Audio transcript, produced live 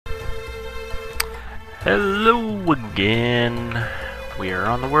Hello again. We are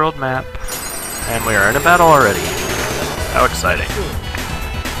on the world map, and we are in a battle already. How exciting.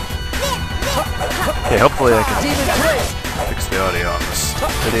 Okay, hopefully I can fix the audio on this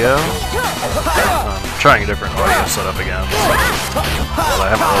video. I'm trying a different audio setup again. Well,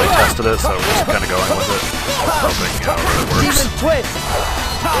 I haven't really tested it, so we're just kind of going with it. Hoping, it works.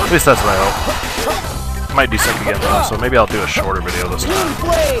 At least that's what I hope. Might desync again though, so maybe I'll do a shorter video this time.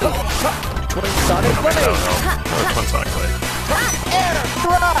 Twin Sonic Blade! Twin Sonic Blade.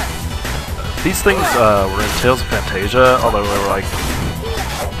 These things were in Tales of Fantasia, although they were like,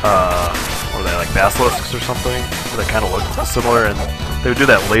 were they like basilisks or something? They kind of looked similar, and they would do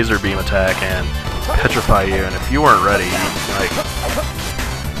that laser beam attack and petrify you, and if you weren't ready, like,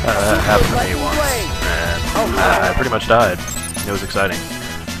 that happened to me once, and I pretty much died. It was exciting.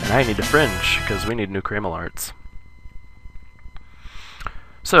 And I need to fringe, because we need new Kramal arts.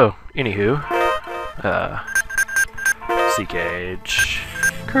 So, anywho, Sea Cage,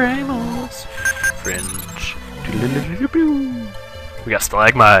 Kramals, Fringe, we got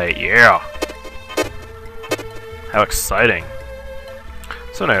Stalagmite, yeah! How exciting!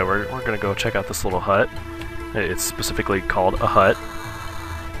 So now we're gonna go check out this little hut. It's specifically called a hut.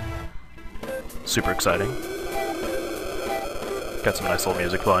 Super exciting. Got some nice little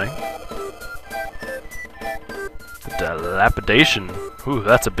music playing. Dilapidation. Ooh,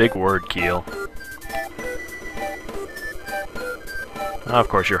 that's a big word, Keel. Oh, of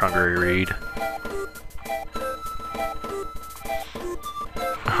course you're hungry, Reed.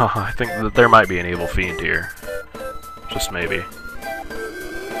 Oh, I think that there might be an evil fiend here. Just maybe.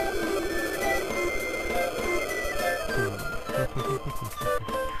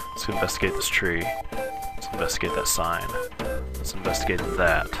 Let's investigate this tree. Let's investigate that sign. Let's investigate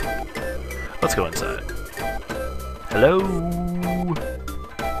that. Let's go inside. Hello?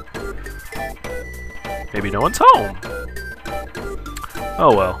 Maybe no one's home.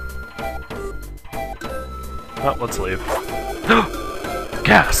 Oh well. Oh, let's leave.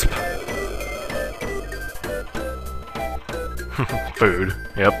 Gasp! Food.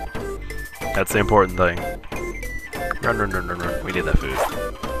 Yep. That's the important thing. Run, run, run, run, run. We need that food.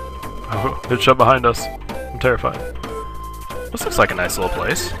 Oh, it's shut behind us. I'm terrified. This looks like a nice little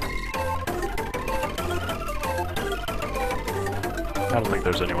place. I don't think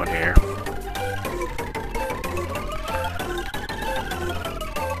there's anyone here.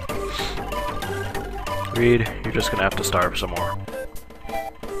 Reed, you're just gonna have to starve some more.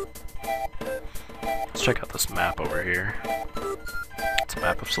 Let's check out this map over here. It's a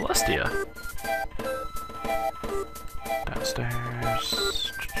map of Celestia.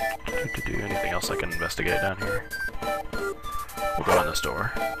 Downstairs. Anything else I can investigate down here? We'll go in this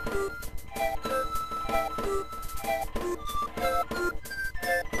door.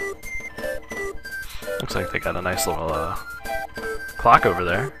 Looks like they got a nice little clock over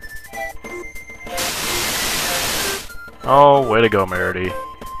there. Oh, way to go, Merity.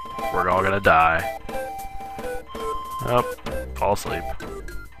 We're all gonna die. Oh, fall asleep.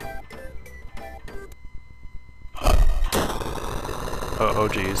 Oh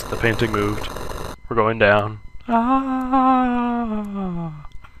geez, the painting moved. We're going down. Ah.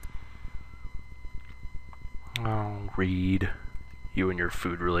 Oh, Reed. You and your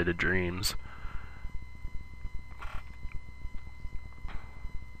food-related dreams.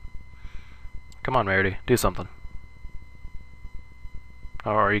 Come on, Merity, do something.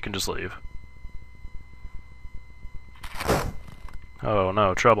 Or you can just leave. Oh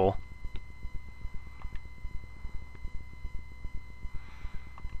no, trouble.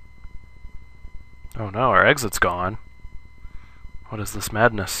 Oh no, our exit's gone. What is this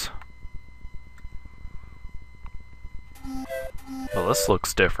madness? Well, this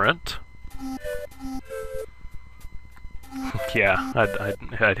looks different. Yeah,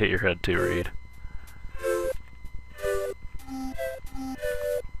 I'd hit your head too, Reed.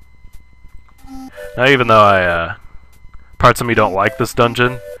 Now, even though parts of me don't like this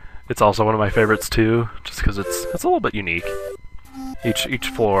dungeon, it's also one of my favorites too, just because it's a little bit unique. Each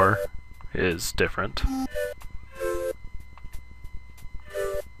floor is different.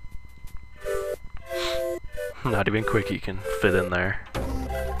 Not even Quickie can fit in there.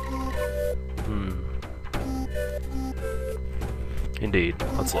 Indeed.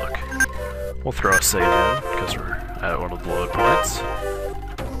 Let's look. We'll throw a save in, because we're at one of the load points.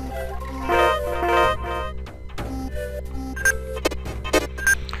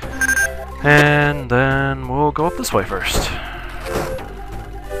 And then we'll go up this way first.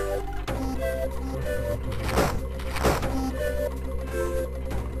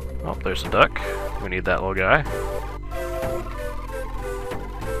 Oh, there's a duck. We need that little guy.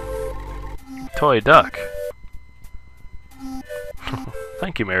 toy duck.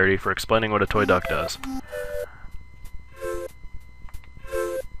 Thank you, Merity, for explaining what a toy duck does.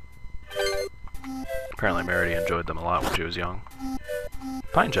 Apparently Merity enjoyed them a lot when she was young.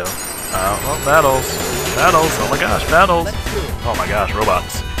 Pine Joe. Oh, battles. Battles. Oh my gosh, battles. Oh my gosh,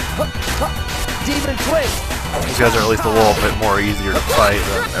 robots. Demon Twin! These guys are at least a little bit more easier to fight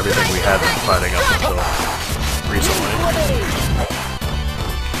than everything we had been fighting up until recently.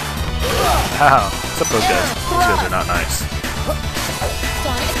 How? Except those guys. Those guys are not nice.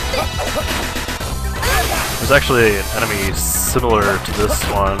 There's actually an enemy similar to this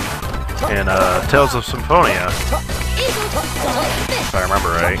one in Tales of Symphonia, if I remember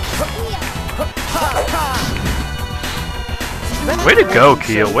right. Way to go,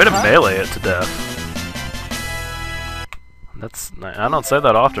 Keel. Way to melee it to death. I don't say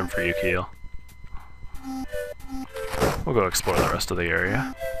that often for you, Keel. We'll go explore the rest of the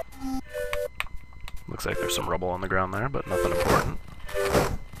area. Looks like there's some rubble on the ground there, but nothing important.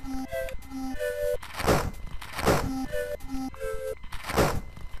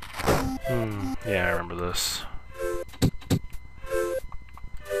 Yeah, I remember this.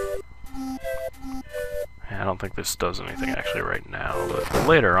 Yeah, I don't think this does anything actually right now, but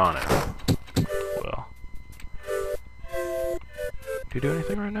later on it will. Do you do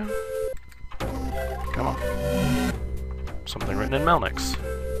anything right now? Come on. Something written in Melnix.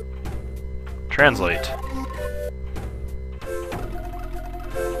 Translate.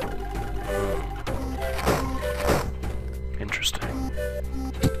 Interesting.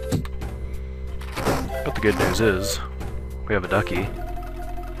 But the good news is, we have a ducky,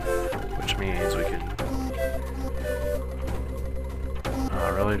 which means we can...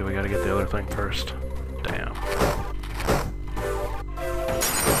 Oh, really? Do we gotta get the other thing first? Damn.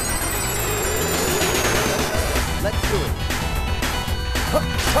 Let's do it.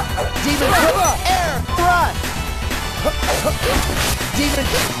 Demon Air Thrust! Demon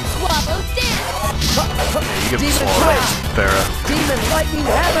Swallow Stand! Yeah, you give him swallow, Farah. Demon Lightning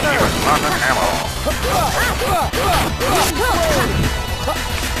Hammer!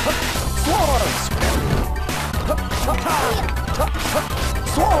 Sword!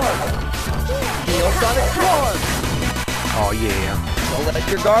 Sword! Neosonic Sword! Oh yeah. Don't let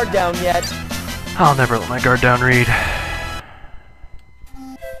your guard down yet. I'll never let my guard down, Reed.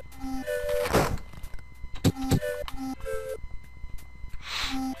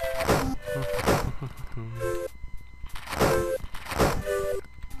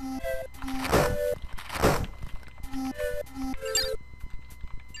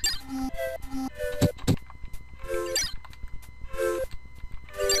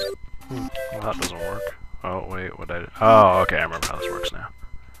 Well, that doesn't work. Oh, wait, what did I do? Oh, okay, I remember how this works now.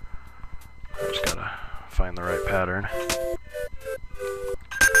 I just gotta find the right pattern.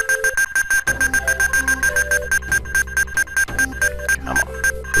 Come on.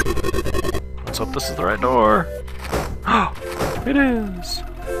 Let's hope this is the right door. Oh, it is!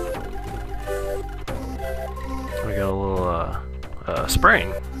 We got a little,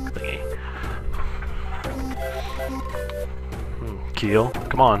 spring thingy. Keel,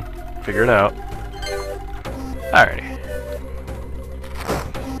 come on. Figure it out. Alrighty.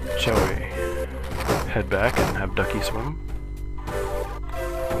 Shall we head back and have Ducky swim?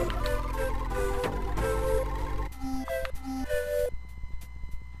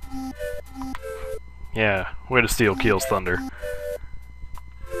 Yeah, way to steal Keel's thunder.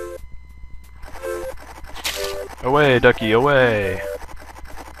 Away, Ducky, away!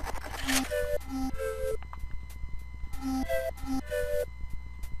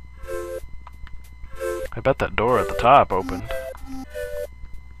 I bet that door at the top opened.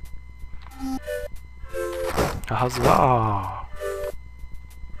 Huzzah!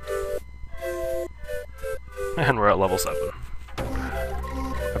 And we're at level 7.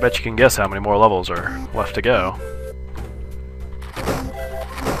 I bet you can guess how many more levels are left to go.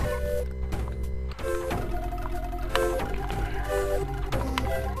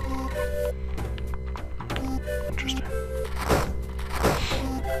 Interesting.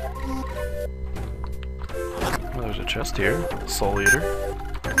 Well, there's a chest here. Soul Eater.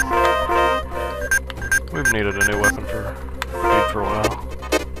 We've needed a new weapon for a while.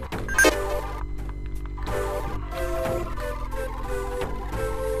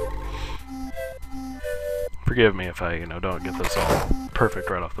 Forgive me if I, don't get this all perfect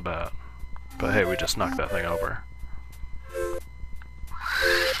right off the bat. But hey, we just knocked that thing over.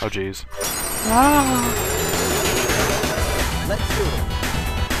 Oh jeez. Let's do it.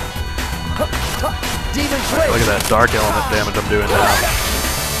 Demon Look at that dark element damage I'm doing now.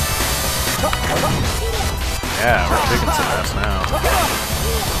 Yeah, we're kicking some ass now.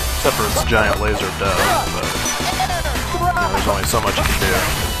 Except for its giant laser of death, but you know, there's only so much you can do.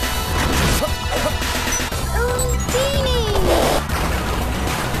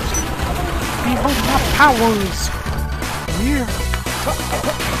 Behold my powers! Here!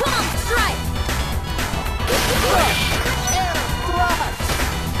 Come on, strike!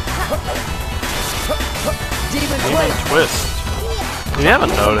 Demon Demon Twist. If you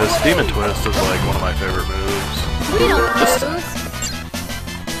haven't noticed, Demon Twist is like one of my favorite moves. We don't Just- lose.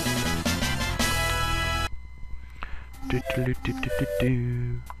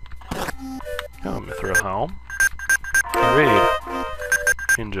 Oh, Mithril Read.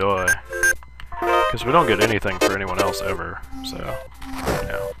 Enjoy. Because we don't get anything for anyone else ever, so,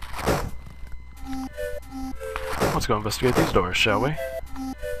 yeah. Let's go investigate these doors, shall we?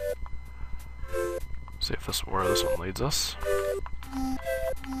 See if where this one leads us.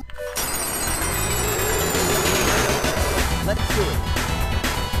 Let's do it.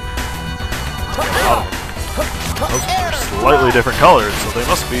 Those are slightly different colors, so they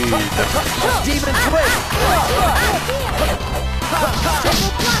must be different. Demon Twist!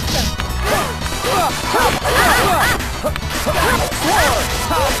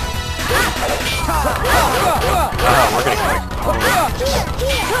 We're getting like...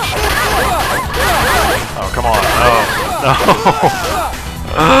 Oh, come on. No. No.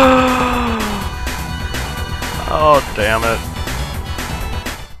 Oh, damn it.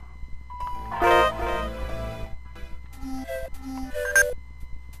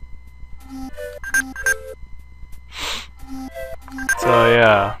 So,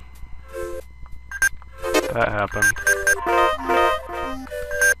 yeah. That happened.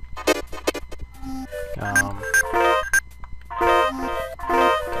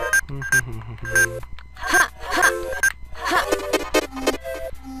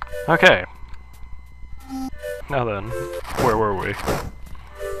 Okay. Now then, where were we?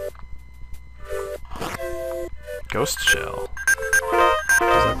 Ghost Shell. Is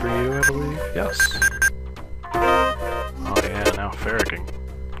that for you, I believe? Yes. Oh yeah, now Farrah can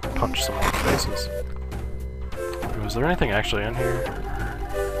punch some more faces. Was there anything actually in here?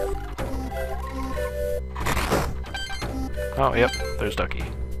 Oh, yep, there's Ducky.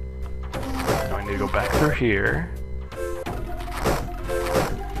 Now I need to go back through here.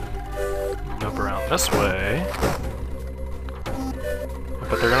 And up around this way.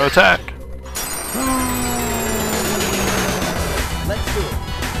 But they're gonna attack. Let's do it.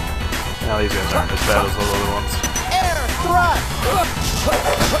 Now these guys aren't as bad as those other ones. Air thrust!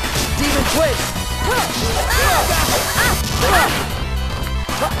 Demon Twist!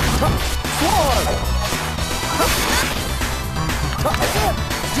 Swarm!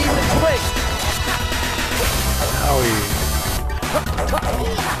 Demon Twist! Owie.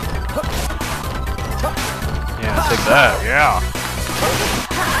 Yeah, take that, yeah.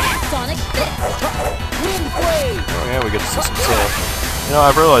 Sonic Fist. Wind Wave! Oh yeah, we get to see some Sylph. You know,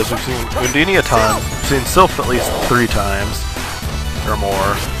 I've realized we've seen Undini a ton, we've seen Sylph at least 3 times, or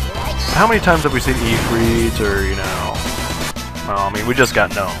more. How many times have we seen Ifrit, or, you know... Well, I mean, we just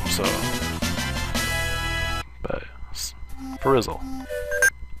got Gnome, so... But... Frizzle.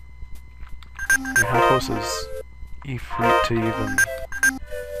 I mean, how close is Ifrit to even...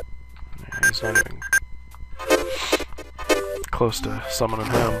 Yeah, he's not even... close to summoning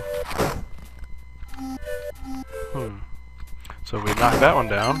him. So we knock that one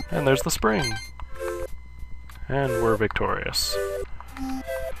down, and there's the spring. And we're victorious.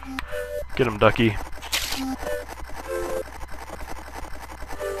 Get him, Ducky.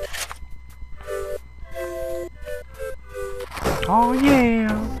 Oh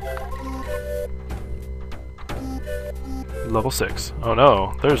yeah! Level 6. Oh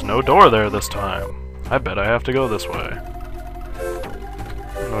no, there's no door there this time. I bet I have to go this way.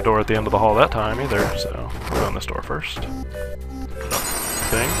 No door at the end of the hall that time either, so we'll go in this door first.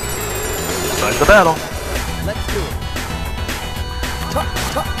 Thing. Besides the battle. Let's do it.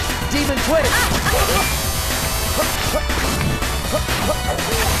 Demon Twist!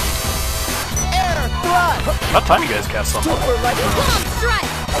 Air thrust! About time you guys cast something. Super lightning! Come on, strike!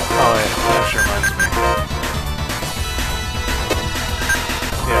 Oh yeah, that sure reminds me.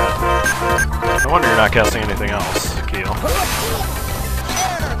 Yeah. No wonder you're not casting anything else, Keel. Air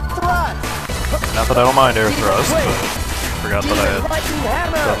thrust! Not that I don't mind air thrust, but I forgot that I had Lightning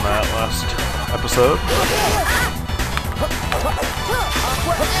hammer! done that last episode.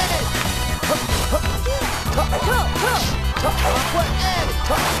 Aqua Edge! Aqua Edge!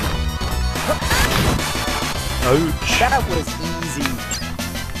 Ouch. That was easy.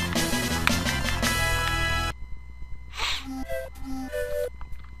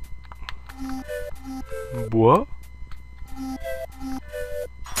 What?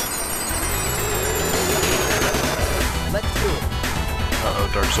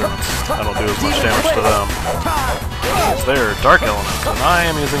 servants. I don't do as much damage to them. Because they're dark elements, and I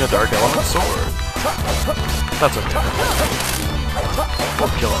am using a dark element sword. That's okay. We'll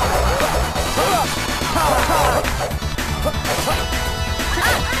kill him.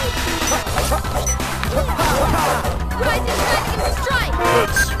 Rise and strike!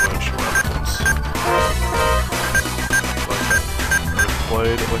 Could switch weapons. Like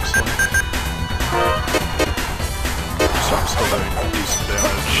blade, it looks like. So I'm still doing decent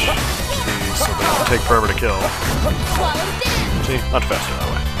damage to these, so they don't take forever to kill. Swallow down! See, much faster that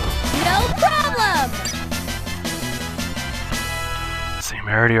way. No problem! See,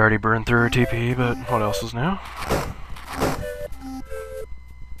 Merity already burned through her TP, but what else is new?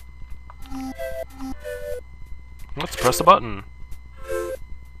 Let's press the button.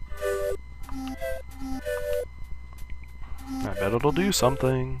 I bet it'll do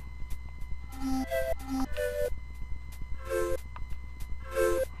something.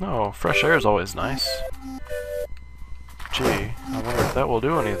 No, fresh air is always nice. Gee, I wonder if that will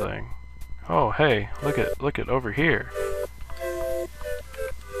do anything. Oh, hey, look at over here.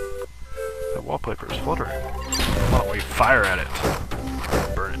 That wallpaper is fluttering. Why don't we fire at it?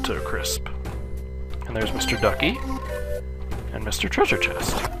 Burn it to a crisp. And there's Mr. Ducky and Mr. Treasure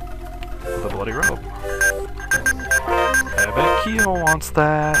Chest with a bloody robe. I bet Keo wants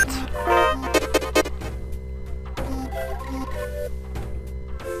that.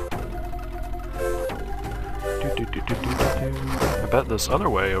 I bet this other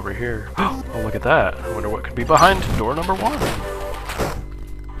way over here. Oh, look at that. I wonder what could be behind door number 1.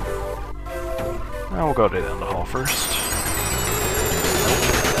 Now we'll go down the hall first.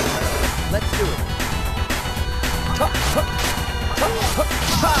 Let's do it.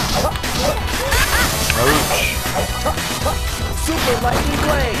 Ouch. Super lightning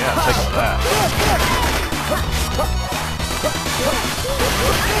blade. Yeah, take that.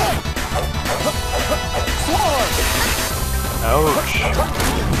 Sword. Ouch.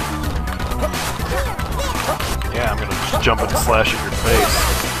 Yeah, I'm gonna just jump and slash at your face.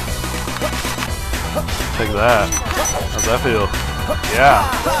 Take that. How's that feel? Yeah.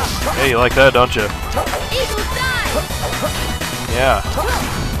 Hey, you like that, don't you? Eagle dive! Yeah.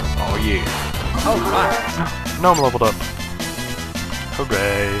 Oh yeah. All right. No, I'm leveled up.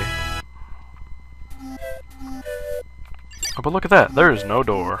 Hooray. Oh, but look at that. There is no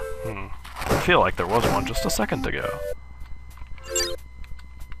door. I feel like there was one just a second ago.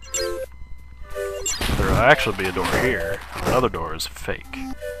 There'll actually be a door here. And another door is fake.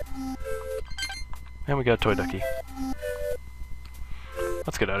 And we got a toy ducky.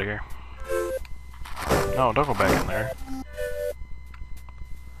 Let's get out of here. No, don't go back in there.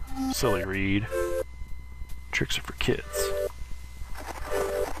 Silly Reed. Tricks are for kids.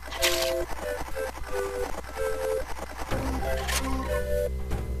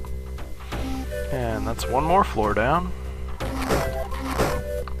 And that's one more floor down.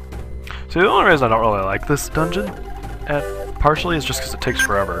 See, the only reason I don't really like this dungeon, partially, is just because it takes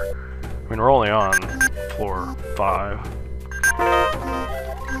forever. I mean, we're only on floor 5.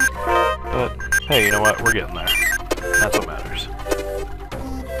 But, hey, you know what? We're getting there. That's what matters.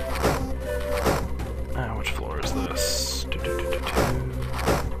 Which floor is this?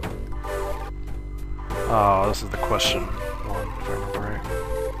 Oh, this is the question one, if I remember right.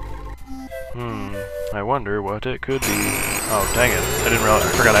 I wonder what it could be. Oh, dang it. I didn't realize. I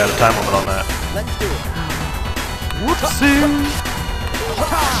forgot I had a time limit on that. Let's do it. Whoopsie!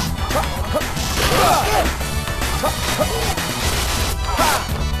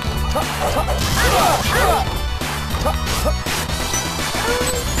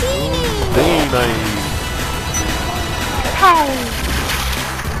 Very nice.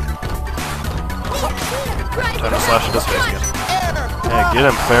 Time to slash at his face again. Yeah, get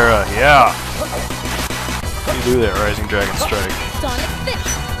him, Farah. Yeah! You do that, Rising Dragon Strike. Sonic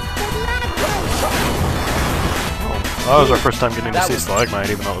Fist! Oh, that was our first time getting to see Stalagmite,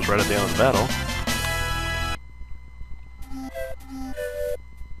 even though it was right at the end of the battle.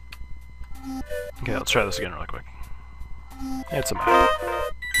 Okay, let's try this again really quick. It's a map.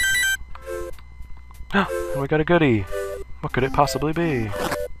 And we got a goodie. What could it possibly be?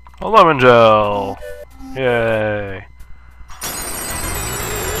 A lemon gel! Yay!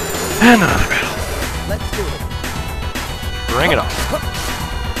 And another battle. Let's do it. Bring it on.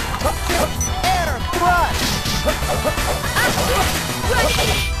 Air thrust.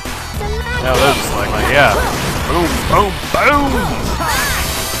 Now there's a Stalagmite, yeah. Boom, boom, boom!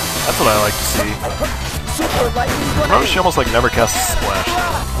 That's what I like to see. Super lightning Notice blade. she almost like never casts a splash. I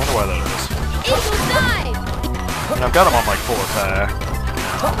wonder why that is. Eagle dive! And I've got them on like full attack,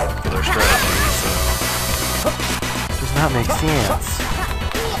 for their strategy, so does not make sense.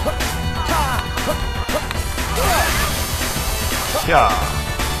 Yeah.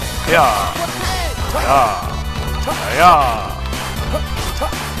 Yeah. Yeah. Yeah.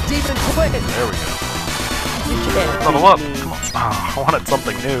 Demon twin. There we go. You can't Level beat up. me. Come on. Oh, I wanted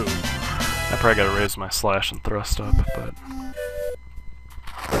something new. I probably gotta raise my slash and thrust up, but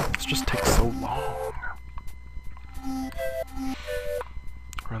this just takes so long.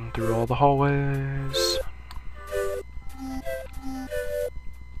 Run through all the hallways.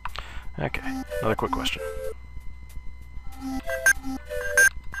 Okay, another quick question.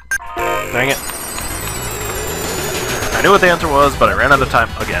 Dang it. I knew what the answer was, but I ran out of time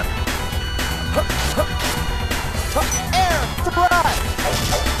again. Air thrust.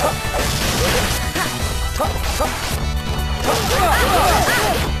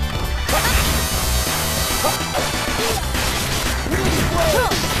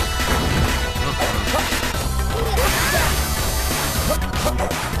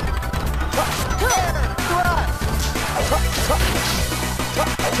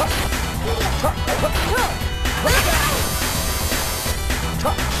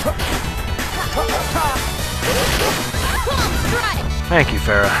 Thank you,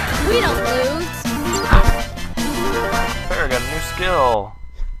 Farrah. We don't lose. Farrah got a new skill.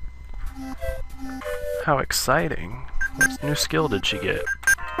 How exciting. What new skill did she get?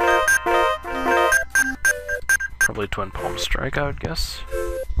 Probably Twin Palm Strike, I would guess.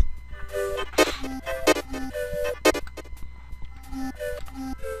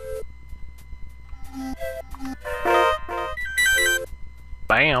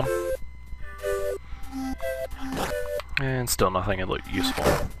 Bam! And still nothing that looked useful.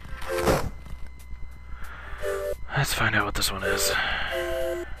 Let's find out what this one is.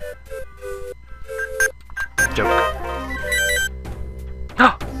 Joke.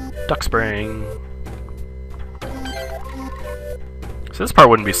 Ah! Duck Spring! So this part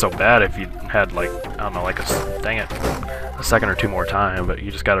wouldn't be so bad if you had, like, I don't know, like dang it, a second or two more time, but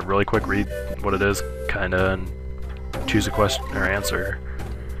you just gotta really quick read what it is, kinda, and choose a question or answer.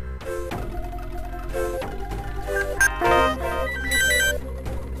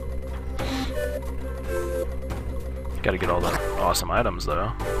 Gotta get all the awesome items,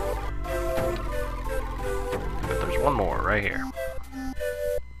 though. But there's one more right here.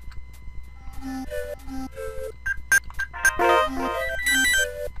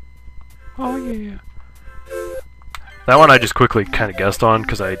 Oh yeah. That one I just quickly kind of guessed on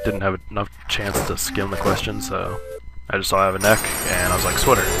because I didn't have enough chance to skim the question, so I just saw I have a neck, and I was like,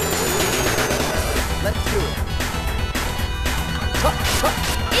 Switter. Let's do it.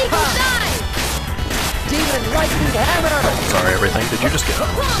 Eagle dive. Demon lightning hammer. Sorry, everything. Did you just get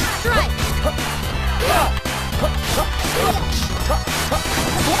Palm strike.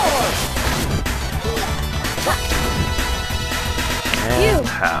 And Phew.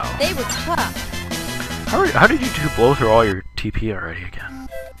 how? They were tough. How did you two blow through all your TP already again?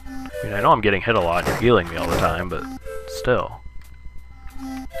 I mean, I know I'm getting hit a lot and you're healing me all the time, but still.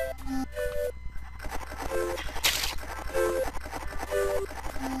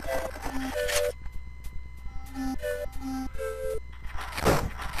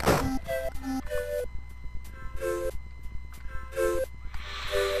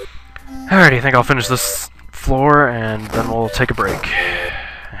 Alrighty, I think I'll finish this floor and then we'll take a break.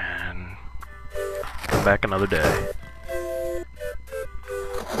 And come back another day.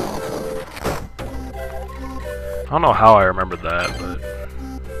 I don't know how I remembered that, but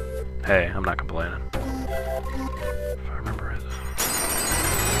hey, I'm not complaining. If I remember it.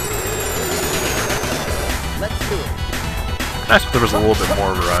 Let's do it. Nice if there was a little bit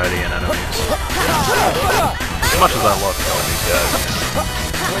more variety in enemies. As much as I love killing these guys.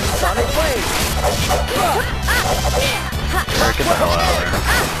 Twin sonic blade. Alright, get the hell out of there.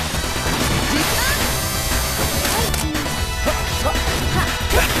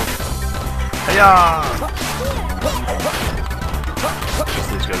 Hiya!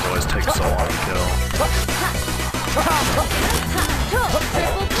 These guys always take so long to kill.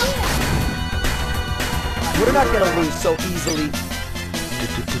 We're not gonna lose so easily.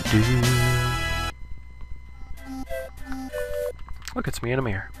 Look, it's me in a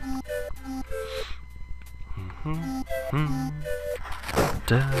mirror.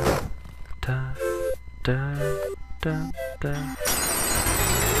 Da, da, da, da, da.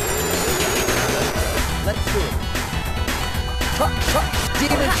 Let's do it.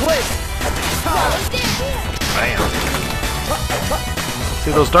 Demon twist. Bam.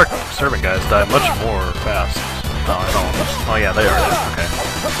 See, those Dark Servant guys die much more fast. No, I don't. Oh yeah, they are. Okay.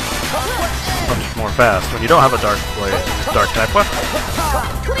 Much more fast when you don't have a Dark Blade, Dark type weapon.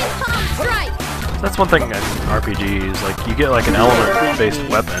 Twin palm strike. That's one thing in RPGs, like, you get like an element-based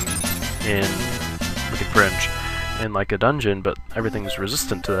weapon in like Fringe, in like a dungeon, but everything's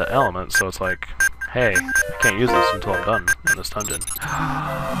resistant to that element, so it's like, hey, I can't use this until I'm done in this dungeon.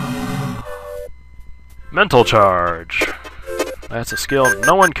 Mental charge! That's a skill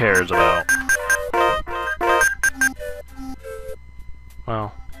no one cares about.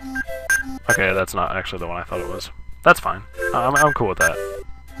 Well, okay, that's not actually the one I thought it was. That's fine. I'm cool with that.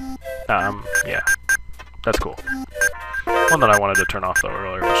 Yeah, that's cool. One that I wanted to turn off though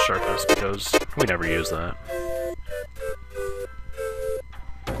earlier was sharpness, because we never use that.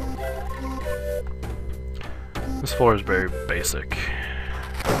 This floor is very basic.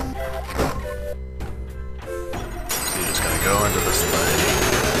 So you just gotta go into this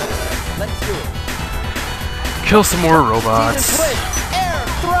thing. Let's do it. Kill some more robots. Demon twist. Air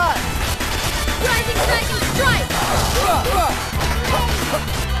thrust. Rising Dragon Strike! Air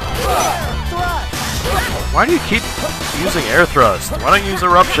thrust. Why do you keep using air thrust? Why don't you use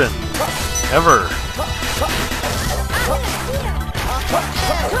eruption? Ever.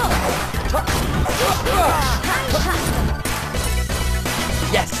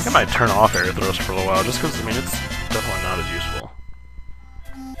 Yes. I think I might turn off air thrust for a while, just because, I mean, it's definitely not as useful.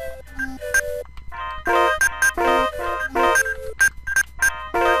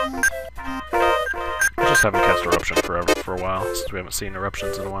 I just haven't cast eruption for a while, since we haven't seen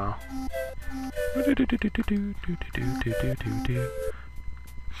eruptions in a while. So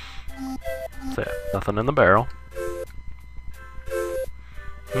yeah, nothing in the barrel.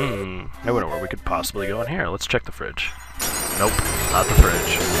 I wonder where we could possibly go in here. Let's check the fridge. Nope, not the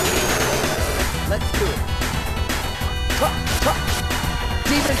fridge. Let's do it.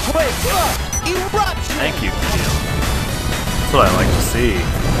 Demon twist. Eruption. Thank you, Keel. That's what I like to see.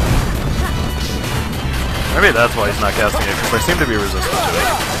 Maybe that's why he's not casting it, because I seem to be resistant to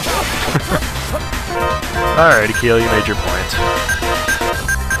it. Alrighty, Keel, you made your point.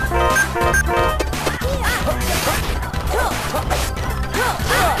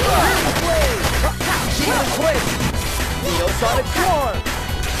 Demon twist. Neosonic swarm.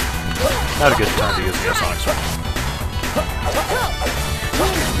 Not a good time to use the Sonic Sword.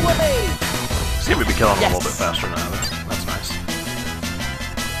 Seem to be killing him a little bit faster now. That's nice.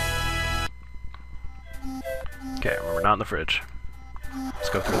 Okay, remember, not in the fridge. Let's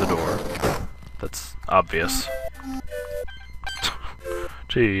go through the door. That's obvious.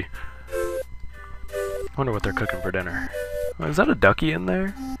 Gee. I wonder what they're cooking for dinner. Oh, is that a ducky in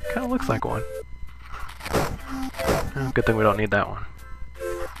there? Kinda looks like one. Oh, good thing we don't need that one.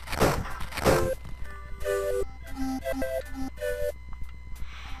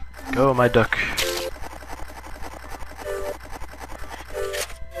 Go, my duck.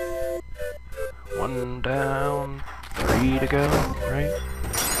 One down, 3 to go, right?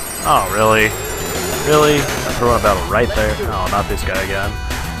 Oh, really? Really? I'm throwing a battle right there. Oh, not this guy again.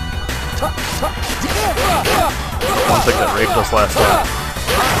 One thing that raped us last time.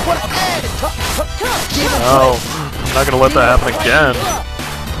 Oh, I'm not gonna let that happen again.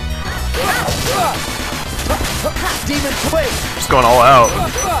 Demon twist. Just going all out.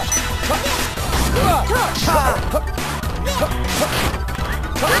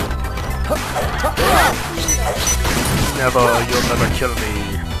 You'll never kill me.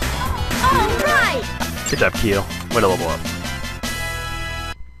 Alright! Good job, Keel. Way to level up.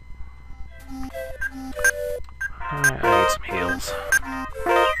 Alright, I need some heals.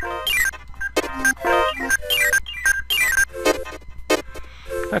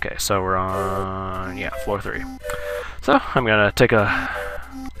 Okay, so we're on, yeah, floor 3. So, I'm gonna take a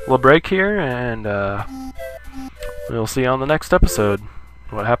little break here, and we'll see you on the next episode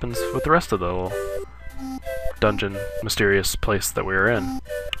what happens with the rest of the little dungeon, mysterious place that we were in.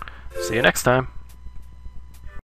 See you next time.